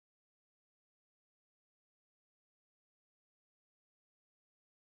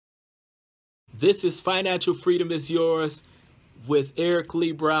This is Financial Freedom is Yours with Eric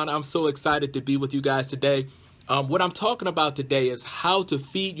Lee Brown. I'm so excited to be with you guys today. What I'm talking about today is how to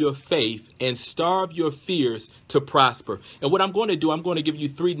feed your faith and starve your fears to prosper. And what I'm going to do, I'm going to give you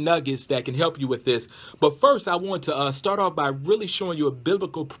 3 nuggets that can help you with this. But first, I want to start off by really showing you a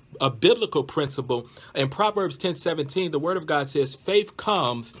biblical principle. In Proverbs 10:17, the Word of God says, faith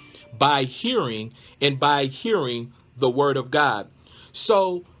comes by hearing, and by hearing the Word of God.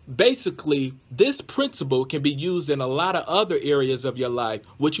 So basically, this principle can be used in a lot of other areas of your life.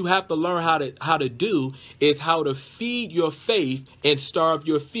 What you have to learn how to do is how to feed your faith and starve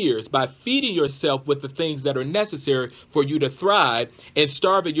your fears by feeding yourself with the things that are necessary for you to thrive, and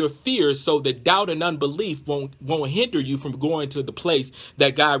starving your fears so that doubt and unbelief won't hinder you from going to the place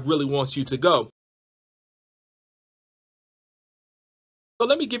that God really wants you to go. So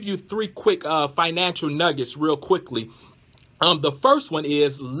let me give you 3 quick financial nuggets real quickly. The first one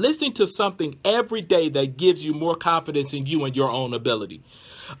is listening to something every day that gives you more confidence in you and your own ability.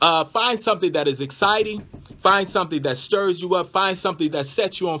 Find something that is exciting. Find something that stirs you up. Find something that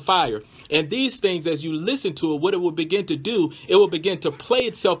sets you on fire. And these things, as you listen to it, what it will begin to do, it will begin to play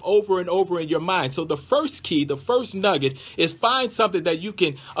itself over and over in your mind. So the first key, the first nugget is find something that you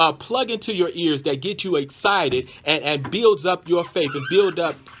can plug into your ears that get you excited and builds up your faith and build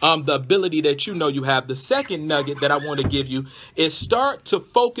up the ability that you know you have. The second nugget that I want to give you is start to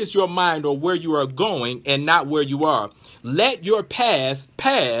focus your mind on where you are going and not where you are. Let your past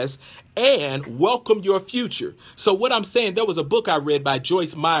pass and welcome your future. So what I'm saying, there was a book I read by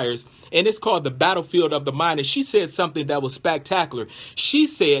Joyce Myers, and it's called The Battlefield of the Mind. And she said something that was spectacular. She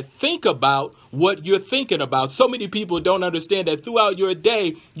said, think about what you're thinking about. So many people don't understand that throughout your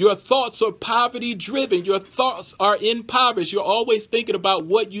day, your thoughts are poverty driven. Your thoughts are impoverished. You're always thinking about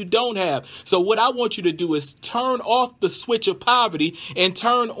what you don't have. So what I want you to do is turn off the switch of poverty and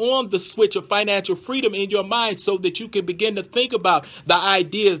turn on the switch of financial freedom in your mind so that you can begin to think about the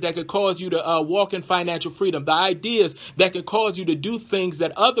ideas that could cause you to walk in financial freedom, the ideas that can cause you to do things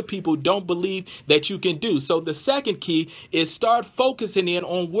that other people don't believe that you can do. So the second key is start focusing in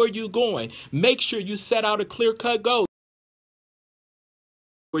on where you're going. Make sure you set out a clear-cut goal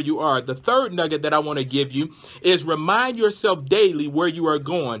where you are. The third nugget that I want to give you is remind yourself daily where you are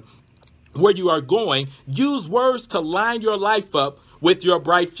going. Where you are going, use words to line your life up with your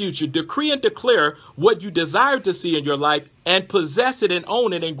bright future. Decree and declare what you desire to see in your life and possess it and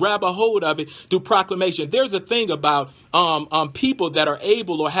own it and grab a hold of it through proclamation. There's a thing about people that are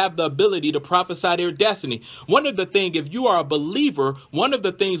able or have the ability to prophesy their destiny. One of the things, if you are a believer, one of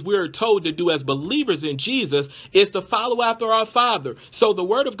the things we're told to do as believers in Jesus is to follow after our Father. So the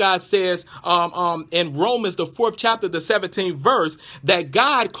Word of God says in Romans, the 4th chapter, the 17th verse, that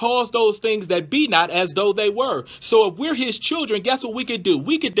God calls those things that be not as though they were. So if we're His children, guess what we could do?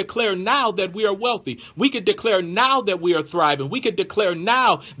 We could declare now that we are wealthy. We could declare now that we are thriving. We could declare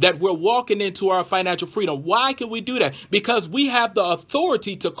now that we're walking into our financial freedom. Why can we do that? Because we have the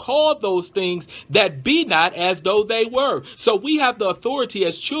authority to call those things that be not as though they were. So we have the authority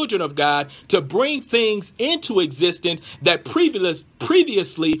as children of God to bring things into existence that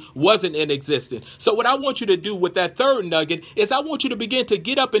previously wasn't in existence. So what I want you to do with that third nugget is I want you to begin to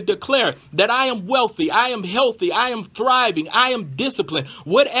get up and declare that I am wealthy, I am healthy, I am thriving, I am disciplined.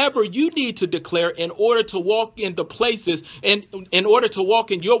 Whatever you need to declare in order to walk into places and in order to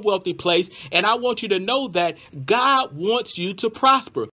walk in your wealthy place. And I want you to know that God wants you to prosper.